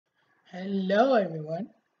Hello everyone.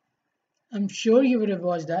 I'm sure you would have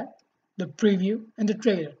watched that, the preview and the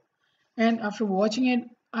trailer. And after watching it,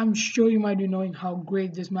 I'm sure you might be knowing how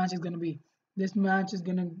great this match is going to be. This match is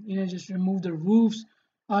going to, just remove the roofs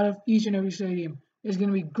out of each and every stadium. It's going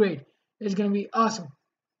to be great. It's going to be awesome.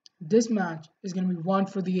 This match is going to be one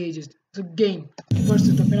for the ages. The game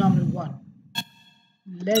versus the phenomenal one.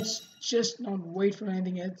 Let's just not wait for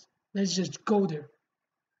anything else. Let's just go there.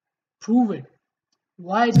 Prove it.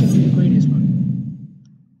 Why it's going to be the greatest one.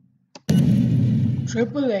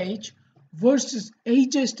 Triple H versus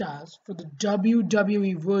AJ Styles for the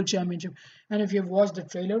WWE World Championship. And if you've watched the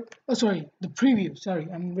trailer, the preview, sorry,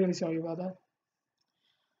 I'm really sorry about that.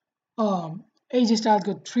 AJ Styles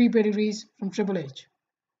got 3 pedigrees from Triple H.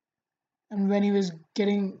 And when he was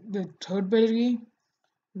getting the third pedigree,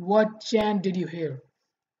 what chant did you hear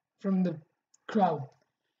from the crowd?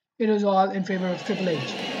 It was all in favor of Triple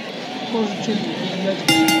H. Of course, the tribute was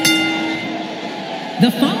legendary.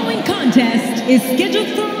 The following contest is scheduled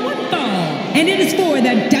for one fall, and it is for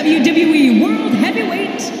the WWE World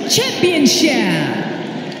Heavyweight Championship.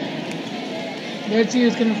 Let's see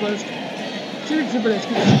who's coming first. Should be Triple H.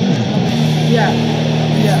 Yeah.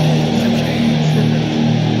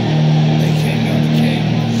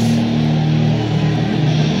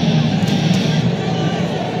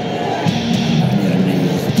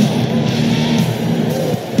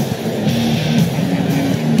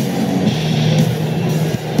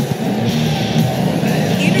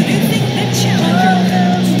 Introducing the challenger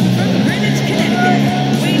from Greenwich, Connecticut,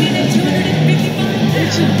 weighing in at 255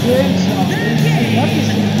 It's a pounds. great song. The Love this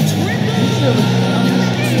song. It's a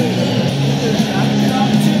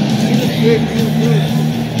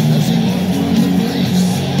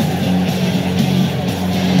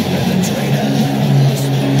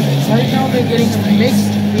Right now we're getting a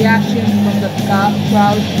mixed reaction from the crowd. The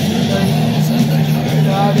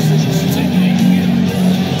crowd is just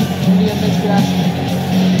only a mixed reaction.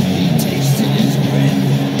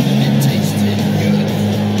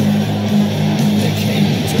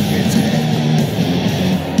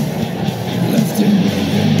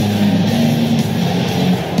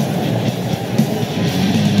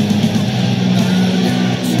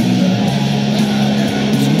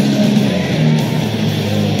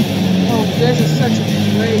 This is such a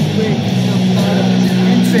great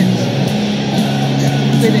entrance.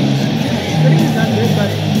 Fitting. Fitting is not good, but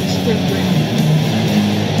it's still great.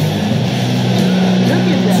 Look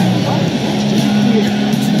at that. How next to the theater.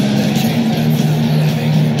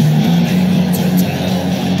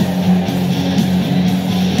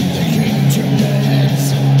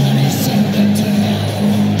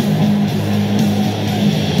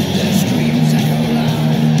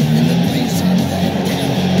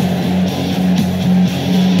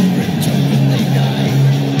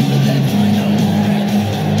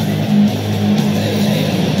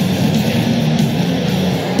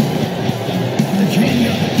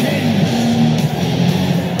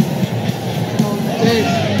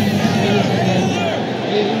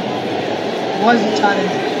 Was the challenge.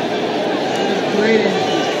 It was great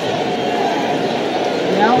entrance.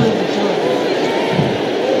 Now is the tour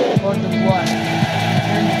for the one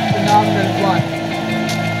and phenomenal one.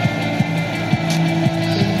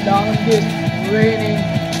 The longest reigning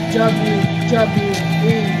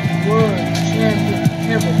WWE World Champion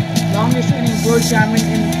ever. Longest reigning World Champion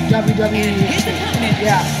in WWE history.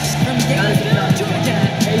 Yeah. From Gainesville, Georgia,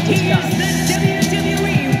 he is the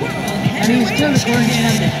WWE World And he's still the current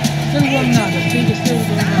champion. Still going on. The streak is still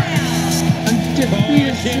going on.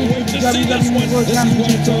 Undefeated streak with the WWE World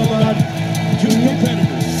Championship all about. Two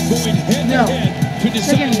competitors going head-to-head to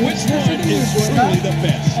decide which one is truly the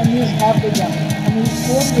best. And he's halfway down. And he's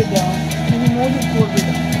fourthway down. And he's more than fourthway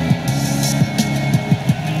down.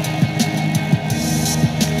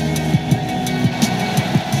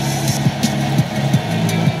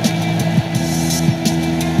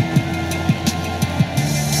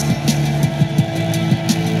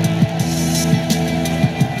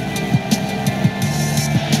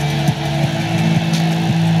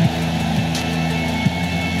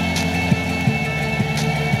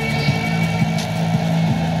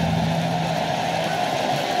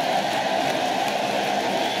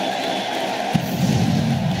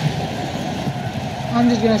 I'm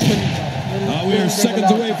just gonna spin it. We are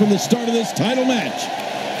seconds away from the start of this title match.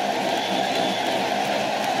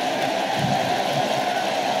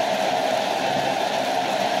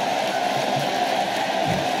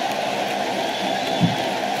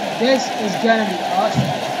 This is gonna be awesome.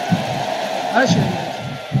 I'll show you.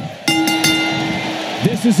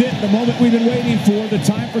 This This is it, the moment we've been waiting for. The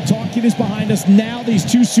time for talking is behind us. Now these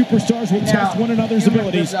two superstars will test one another's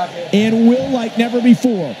abilities and will like never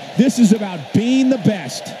before. This is about being the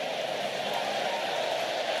best.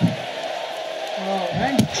 Oh,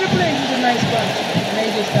 and Triple H with a nice punch. And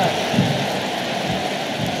AJ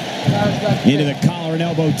Styles. Into the collar and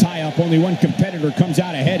elbow tie-up. Only one competitor comes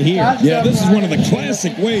out ahead here. Yeah, this is one of the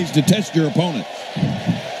classic ways to test your opponent.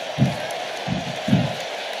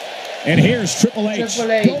 And here's Triple H.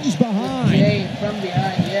 Triple H goes behind. From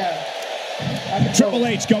behind, yeah. Triple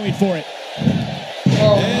H going for it.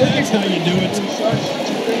 Oh, that's how you do it.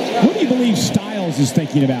 What do you believe Styles is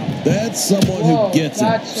thinking about? That's someone who gets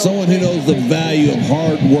it. Someone who knows the value of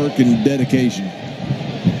hard work and dedication.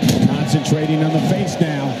 Concentrating on the face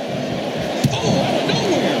now. Oh, out of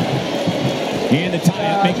nowhere. And the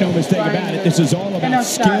tie-up, make no mistake about it. This is all about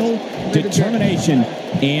skill, determination,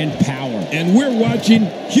 and power. And we're watching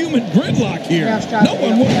human gridlock here. No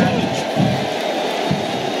one will budge.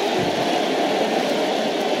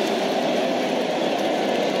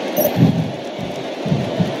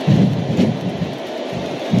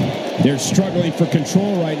 They're struggling for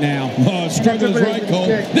control right now. Oh, struggle is right, Cole.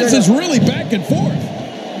 This is really back and forth.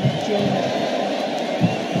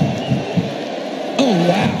 Oh,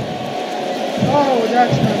 wow. Oh,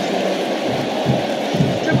 that's not true.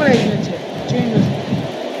 Triple H gets it. Chambers.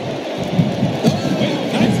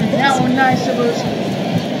 Now nice reversal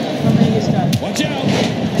from AJ Styles. Watch out.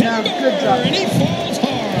 Now good drop. And he falls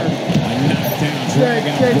hard. A knockdown, drag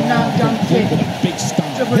out. Good knockdown kick. With a big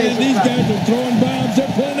stomp. Man, these guys are throwing bombs.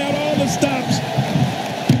 They're pulling out all the stops.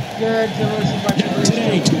 Good reversal by Triple H.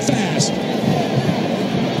 Today, too fast.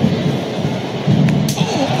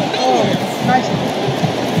 Oh, nice.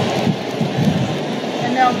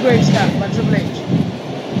 And now great stop by Triple H.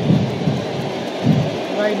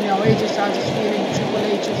 Right now, AJ Styles is feeling Triple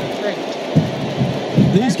H is a threat.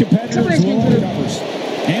 These competitors will numbers.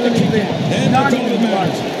 And a kick out. And that's all that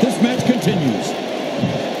matters. This match continues.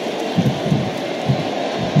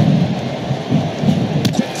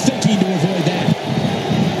 Quick thinking to avoid that.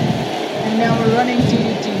 And now we're running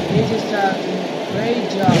DDT. AJ Styles doing a great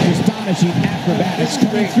job. Astonishing acrobatics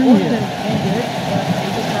coming through here. Good, but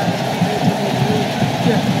AJ Styles is really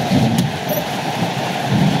good.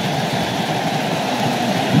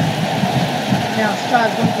 Now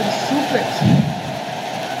Styles going for the suplex.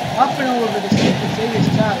 Up and over with the suplex, AJ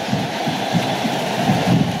Styles.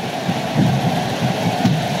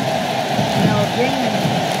 Now again,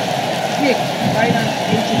 kick right on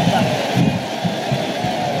AJ Styles.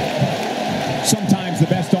 Sometimes the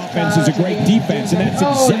best offense is a great defense, and that's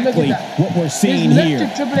exactly what we're seeing here. He's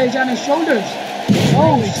lifted Triple H on his shoulders.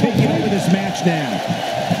 Oh, he's taking over this match now.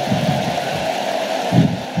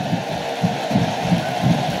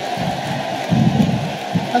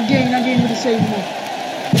 Again with the same move.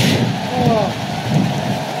 Oh.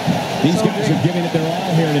 These guys are giving it their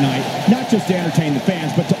all here tonight, not just to entertain the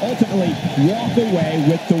fans, but to ultimately walk away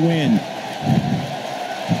with the win.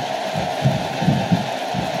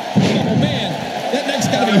 Oh, man. That neck's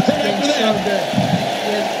got to be hurt after that. So good.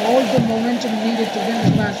 He has all the momentum needed to win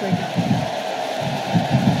this match right now.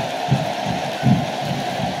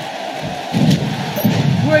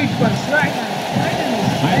 Great punch, right on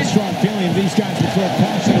I have a strong feeling these guys will throw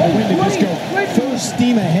caution to the wind and just go full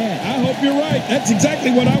steam ahead. I hope you're right. That's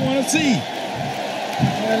exactly what I want to see.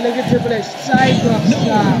 Look at Triple H, side drop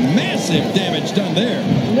stop. Massive damage done there.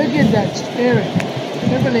 Look at that spirit.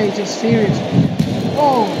 Triple H is serious.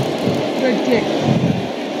 Oh, good kick.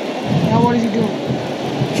 Now what is he doing?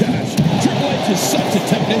 Gosh, Triple H is such a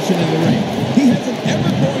technician in the ring. He has an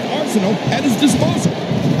ever-growing arsenal at his disposal.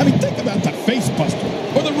 I mean, think about the face buster,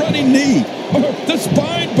 or the running knee, or the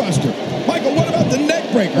spine buster. Michael, what about the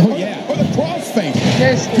neck breaker? Oh, yeah. Or the crossface?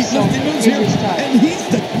 This is so He moves here, AJ Styles. and he's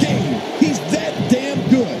the game. He's that damn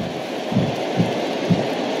good.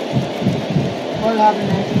 What happened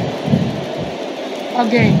next?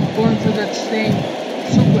 Again, going for that same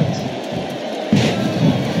suplex.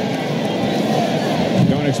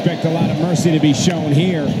 Don't expect a lot of mercy to be shown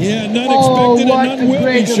here. Yeah, none Oh, expected what and a none will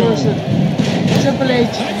great be shown. reversal. Triple H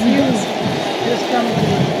knew this coming to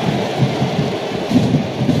him.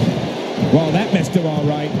 Well, that missed him all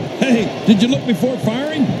right. Hey, did you look before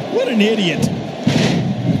firing? What an idiot.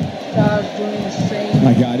 Styles doing the same.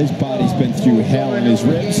 My God, his body's been through hell, and his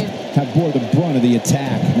ribs have bore the brunt of the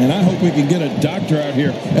attack. And I hope we can get a doctor out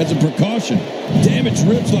here as a precaution. Damaged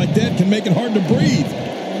ribs like that can make it hard to breathe.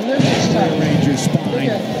 Look at Styles. Ranger's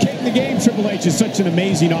spine. King the game, Triple H is such an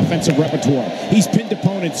amazing offensive repertoire. He's pinned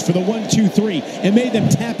opponents for the 1-2-3 and made them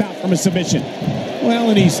tap out from a submission. Well,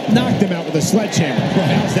 and he's knocked them out with a sledgehammer. Well,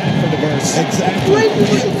 how's that for the verse? Exactly. Great The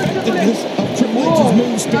effectiveness of Triple H's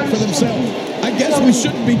moves speak for themselves. I guess we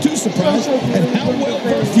shouldn't be too surprised at how well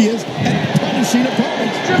versed he is at punishing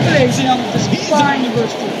opponents. Triple H, the spine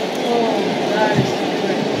burst. Oh, that is so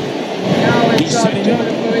great. Now it's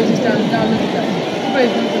Triple H is down. Now look at that. Triple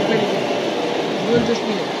H doing pretty good. We'll just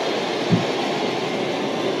be it.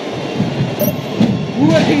 Who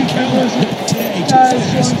I think is showing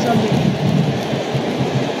something.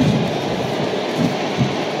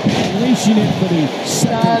 Unleashing it for the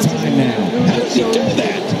second time now. How does he do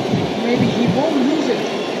that? Maybe he won't lose it.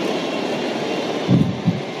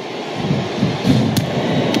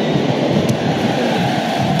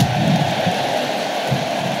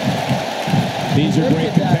 These are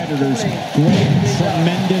great competitors, great,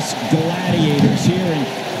 tremendous gladiators here in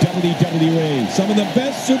WWE. Some of the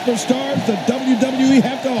best superstars that WWE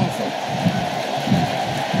have to offer.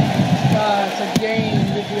 It's a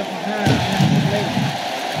game with the upper hand.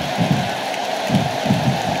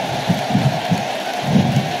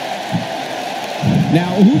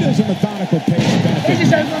 Now, who does a methodical pace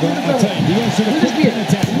benefit? I'll tell you, you go to the just be it.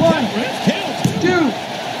 1, count. 2.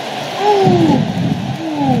 Ooh.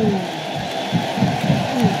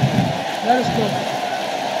 That is close.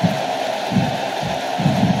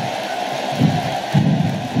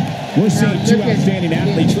 We're seeing two outstanding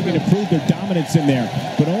athletes looking to prove their dominance in there,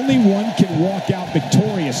 but only one can walk out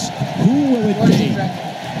victorious. Who will it be?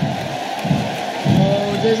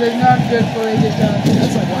 This is not good for AJ Styles.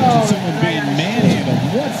 That's like watching someone being manhandled.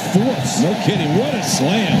 What force? No kidding. What a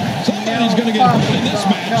slam. Somebody's going to get hurt in this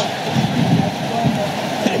match.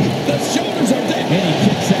 Hey, the shoulders are dead. And he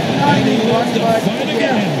kicks out. And he lives to fight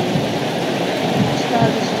again.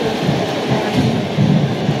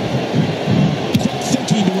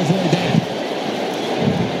 Thinking to avoid that.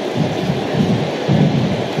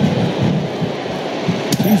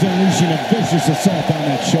 He's unleashing a vicious assault on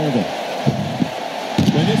that shoulder.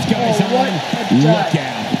 When this guy's on, look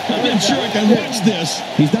out. I'm not sure I can watch this.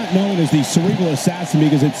 He's not known as the cerebral assassin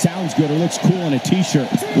because it sounds good or looks cool on a t-shirt.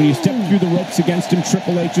 When you step through the ropes against him,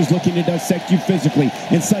 Triple H is looking to dissect you physically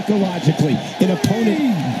and psychologically. An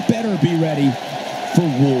opponent better be ready for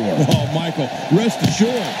war. Oh, Michael, rest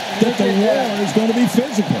assured that the war is going to be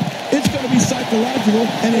physical. It's going to be psychological,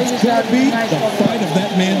 and it's going to be the fight of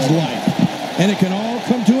that man's life. And it can all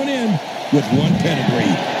come to an end with one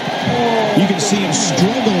pedigree. You can see him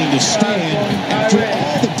struggling to stand after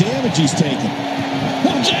all the damage he's taken.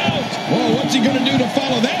 Watch out! Oh, what's he going to do to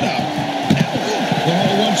follow that up?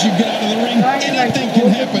 Oh, once you get out of the ring, anything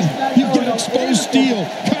can happen. You've got exposed steel,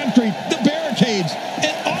 concrete, the barricades,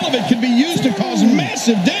 and all of it can be used to cause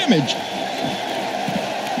massive damage.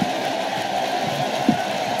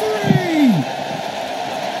 3.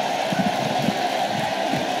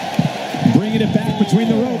 Bringing it back between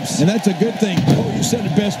the ropes. And that's a good thing. Oh, you said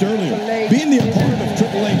it best earlier. Being the opponent of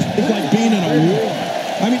Triple H is like being in a war.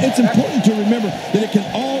 I mean, it's important to remember that it can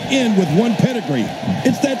all end with one pedigree.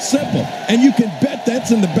 It's that simple. And you can bet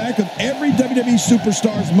that's in the back of every WWE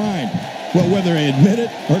superstar's mind. Well, whether they admit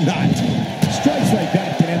it or not. Strikes like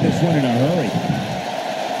that can end this one in a hurry.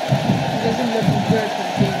 It doesn't look good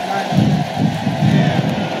for the team.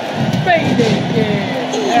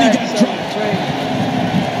 He got dropped.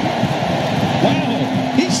 Wow,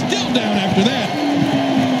 he's still down after that.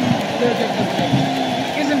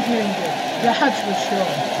 Isn't feeling good. That's for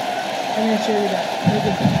sure. Let me show you that. Look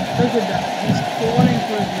at that. He's falling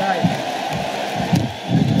for his life.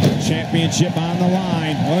 Championship on the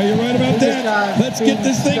line. Oh, you're right about that. Let's get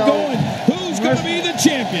this thing going. Who's going to be the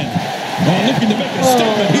champion? Oh, looking to make a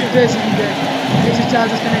statement here. This is good. This is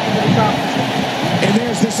Charles connected to the top. And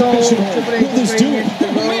there's the submission hold. Will this do it?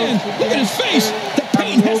 Oh, man, look at his face. The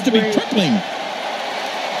pain has to be crippling.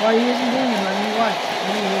 Why he isn't doing it? I mean, why?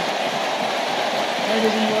 Why it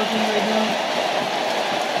isn't working right now?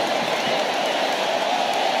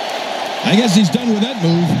 I guess he's done with that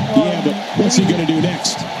move. Yeah, but what's he going to do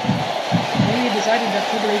next? Maybe he decided that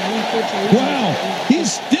Triple H won't quit. Wow,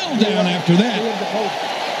 he's still down after that.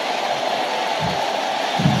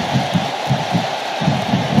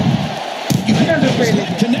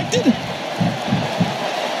 Connected?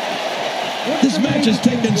 This match has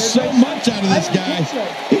taken so much out of this guy.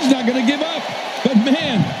 He's not going to give up. But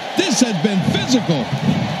man, this has been physical.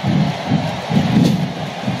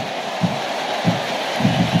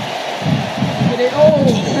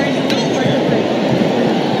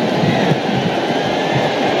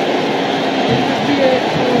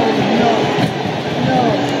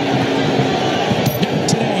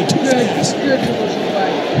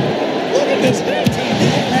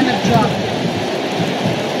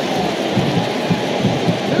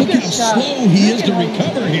 Slow he is to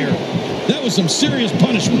recover here. That was some serious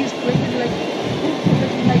punishment. He's like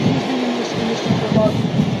he's been in this industry for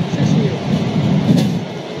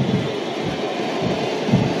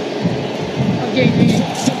changing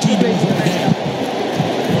it. So key to his right hand.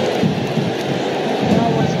 Now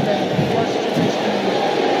what's the plan? What's Triple H going to do?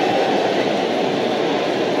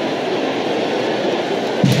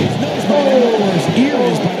 His nose might end up where his ear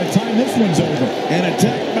is by the time this one's over. And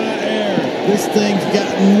attack by air. This thing's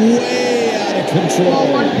gotten way out of control.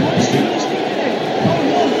 Oh, what is Triple H doing? Oh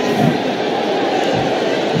no!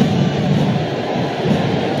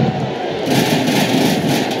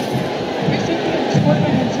 Is he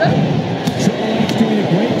squatting himself? Triple H doing a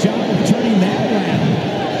great job of turning that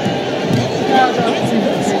around. Nice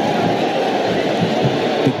reversal.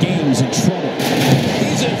 The game's in trouble.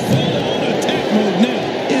 He's in full-on attack mode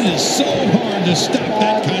now. It is so hard to stop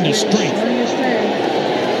that kind of strength.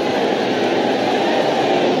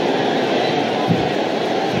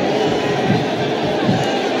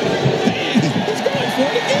 Hey, he's going for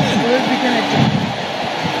it again. Will it be connected?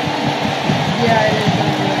 Yeah, it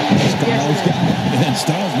is. Yes, Styles it is. got it. And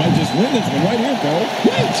Styles might just win this one right here, Cole.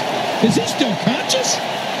 Wait, is he still conscious?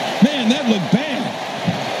 Man, that looked bad.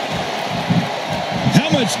 How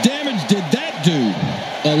much damage did that do?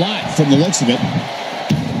 A lot from the looks of it.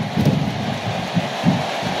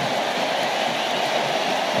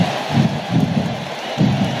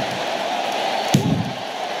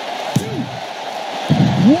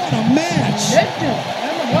 What a match! Left him. I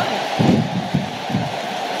don't know why.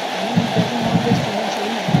 He doesn't want this to win so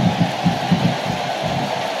easy.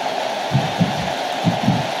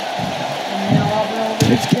 And now up and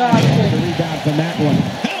over It's the got top. the rebound from that one.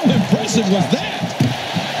 How impressive was that?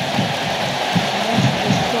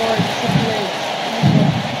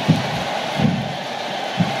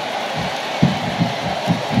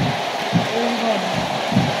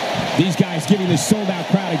 These guys giving the sold-out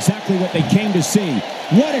crowd exactly what they came to see.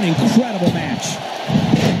 What an incredible match.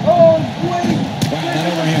 Oh, wait. Wow, that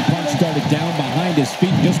overhand punch started down behind his feet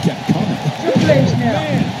and just kept coming. Triple H now.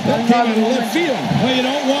 Man, that came out of left field. Well, you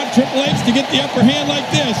don't want Triple H to get the upper hand like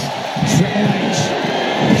this. Triple H.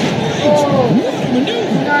 Oh. What a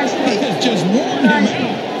maneuver. Nicely. He has just worn him Nicely.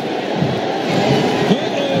 out.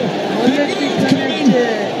 Will it be Big move coming.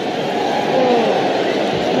 connected? Oh,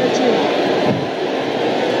 that's it.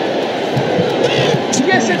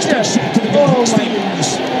 Yes, it's it. Oh my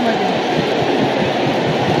goodness. Oh my goodness.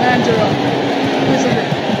 Hands are up. This is it.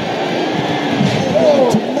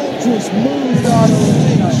 Oh, Tumultuous moves. God, oh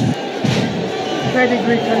my God.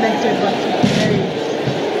 Pedigree connected by Triple H.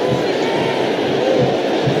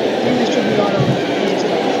 I think this should be auto.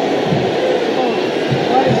 Oh,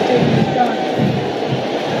 why is it taking his time?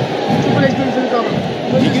 Triple H going for the cover.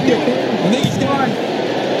 Will this be it? I think he's got One, it.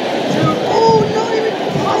 two, oh, not even.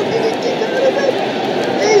 How did he kick it out of it?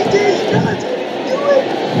 AJ Styles, do it!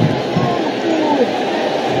 Oh, boy.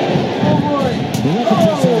 Oh, boy. The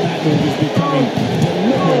repetition of that move is becoming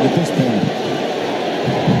deliberate at this point.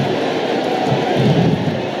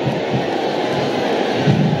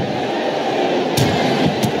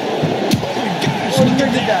 Oh, my gosh. Oh, Look look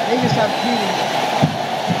at at that. that. They just have beating.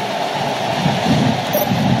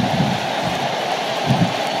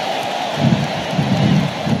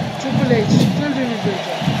 Triple H still doing a great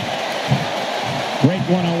job. Great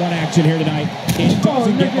one-on-one action here tonight. It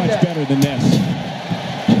doesn't look get at much that. better than this.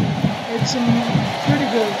 It's pretty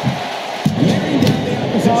good. Wearing down the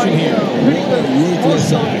opposition here. Pretty What a good.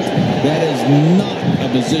 ruthless Most act. That is not a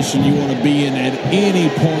position you want to be in at any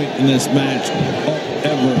point in this match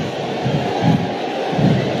ever.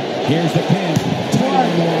 Here's the pin.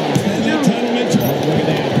 And the entitlement. Look at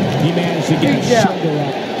that. He managed to get his Big jab. shoulder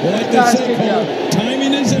up. Well, like they say, Cole,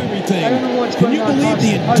 timing is everything. I don't know what's Can going you on. believe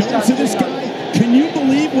the How's endurance of this Styles guy? Can you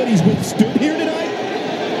believe what he's withstood here tonight?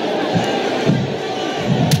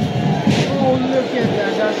 Oh, look at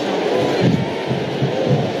that. That's not good.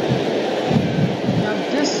 Now,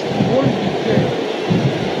 this would be good.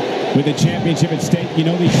 With the championship at stake, you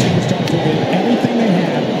know these superstars will give everything they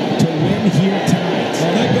have to win here tonight.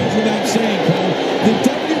 Well, that goes without saying, Cole. The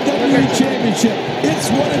WWE Championship, it's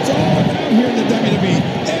what it's all about here in the WWE.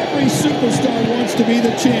 Every superstar wants to be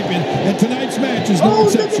the champion, and tonight's match is no Oh,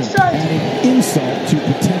 look at exception. Styles. Adding insult to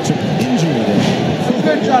potential injury there.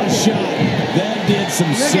 Good job. Shot. That did some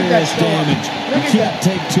Look at serious that shot. damage. Look You at can't that.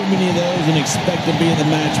 take too many of those and expect to be in the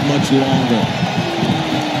match much longer.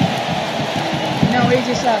 Now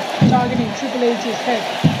AJ Styles targeting Triple H's head.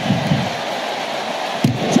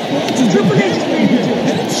 Triple H is beating too.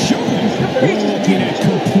 And it's showing. Triple H is Looking beating at too.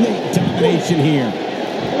 complete domination here.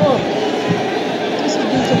 Oh, this is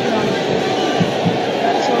being something on it.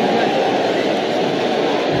 That's so good.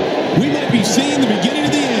 We might be seeing the beginning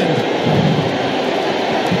of the end.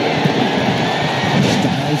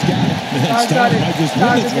 Styles got it. Styles got it. might just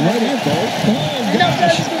Styles win is this one gonna right win. here, Cole. Oh, And now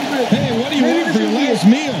Styles gosh. is going for it. Hey, what do you Maybe want this for your will be last it.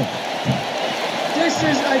 meal?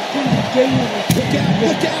 is, I think, dangerous. Look out,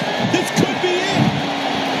 look out. This could be it.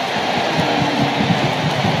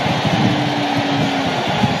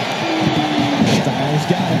 Styles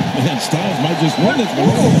got it. And Styles might just win this one.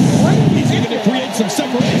 He's going to create some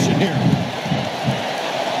separation here.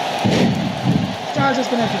 Styles is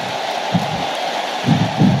connected.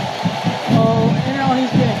 Oh, and now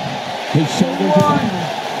he's getting His shoulders are one, down.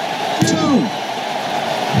 two.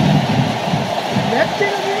 Left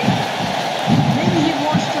it again? Maybe he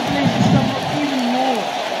wants to play the stuff up even more.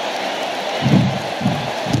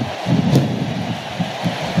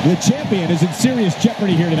 The champion is in serious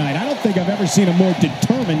jeopardy here tonight. I don't think I've ever seen a more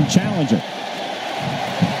determined challenger.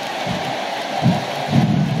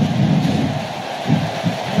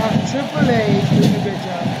 Triple H doing a good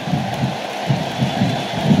job.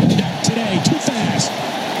 Not today, too fast.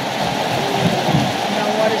 Now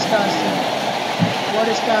what is Styles doing? What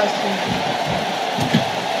is Styles doing?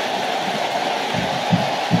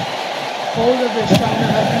 Hold of this shot.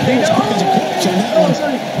 Oh,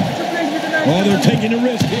 sorry. Triple H with the knife. Oh, they're taking a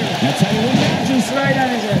risk here. That's how you win matches. Right on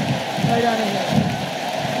his head. Right on his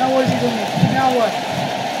head. Now what is he doing? Now what?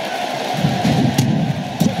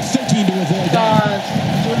 Quick thinking to avoid that.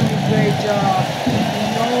 Styles doing a great job. He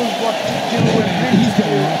knows what to do and He's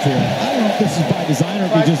going off here. I don't know if this is by design or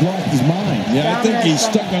if he just lost his mind. Yeah, I think he's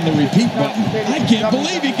stuck on the repeat button. I can't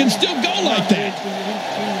believe he can still go like that.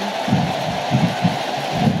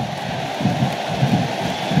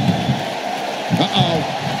 Uh-oh.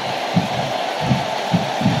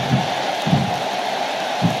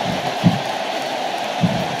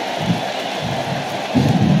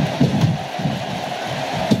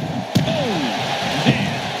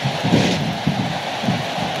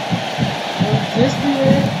 This be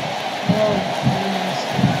it? Oh, goodness.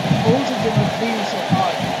 Both of them are being so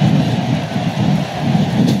hard.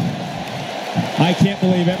 I can't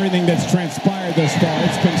believe everything that's transpired thus far.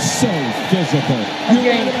 It's been so physical. You're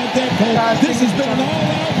right about that, Cole. This has been an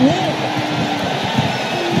all-out war.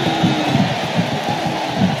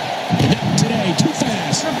 Not today, too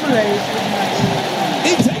fast. Triple H is nice.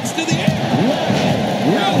 He takes to the air.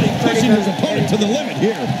 Really pushing his opponent to the limit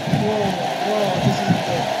here. Whoa, this is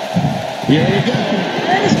good. Here we go.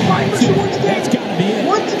 And it's fine, but she wants to That's got to be it.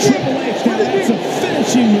 Once again. Triple H, now that's a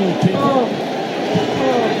finishing move, people. Oh.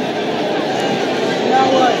 Now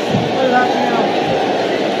what? What will happen now?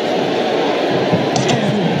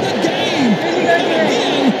 The game. Is he gonna get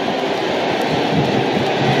it?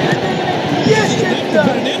 Yes, Enough it to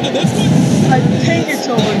put an does. end to this one. I think it's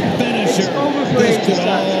over now. Finisher. It's over for This AJ could all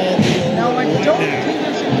Styles. be over Now I right don't now. think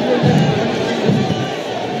there should be a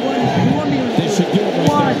one. This should do it right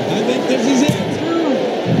One. there. I think this is it.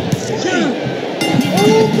 Two.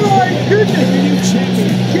 Oh my goodness!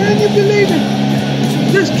 Can you believe it?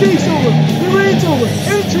 This streak's over. The reign's over.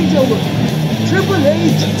 Everything's over. Triple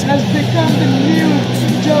H has become the new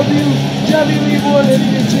WWE World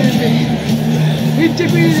Heavyweight Champion. He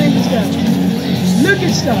defeated Styles. Look at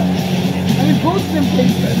Styles. I mean, both of them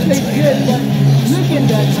played good, but look at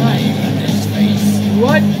that time.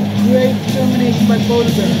 What great determination by both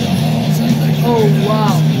of them. Oh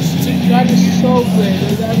wow. That is so great.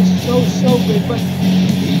 That is so great. But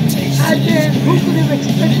at the end, who could have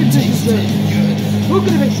expected this result? Who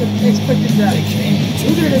could have expected that?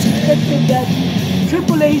 Who could have expected that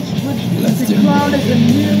Triple H would be crowned as the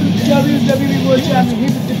new WWE World Champion? He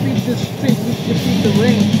would defeat the Streak, would defeat the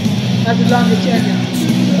Reign as the longest champion.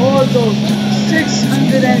 All those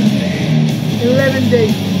 611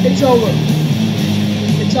 days, it's over.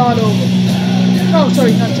 It's all over. Oh,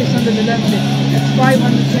 sorry, not 611 days. It's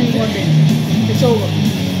 521 days. It's over.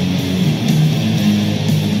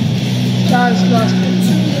 Styles lost it.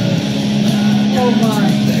 Oh my.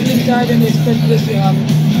 I didn't expect this to happen.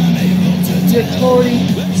 You're totally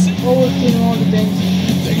overseeing all the things.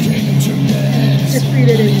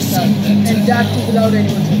 Defeated AJ Styles. And that too without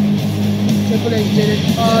anyone's help. Triple H did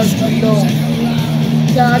it all alone.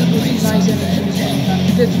 That was nice and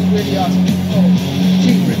this is really awesome. Oh,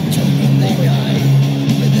 gee.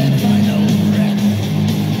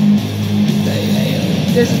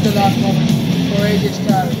 This is the last moment for AJ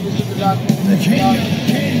Styles. This is the last moment.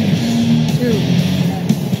 Two.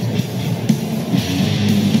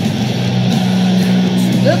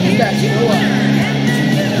 Look at that show up.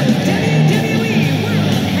 WWE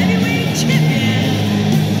World Heavyweight Champion,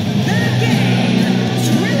 the Game,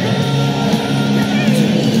 Triple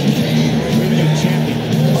H. Champion.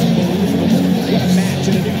 Unbelievable. What a match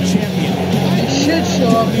and a new champion. It should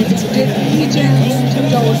show up if it did each and every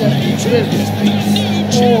 $2 that you did.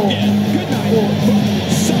 Oh.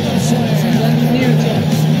 The new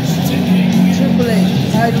champion. Triple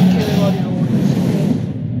H. I don't care about your orders.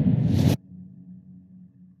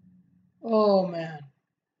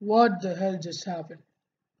 What the hell just happened?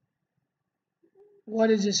 What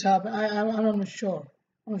is just happened? I'm not sure.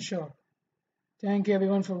 I'm not sure. Thank you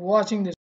everyone for watching this.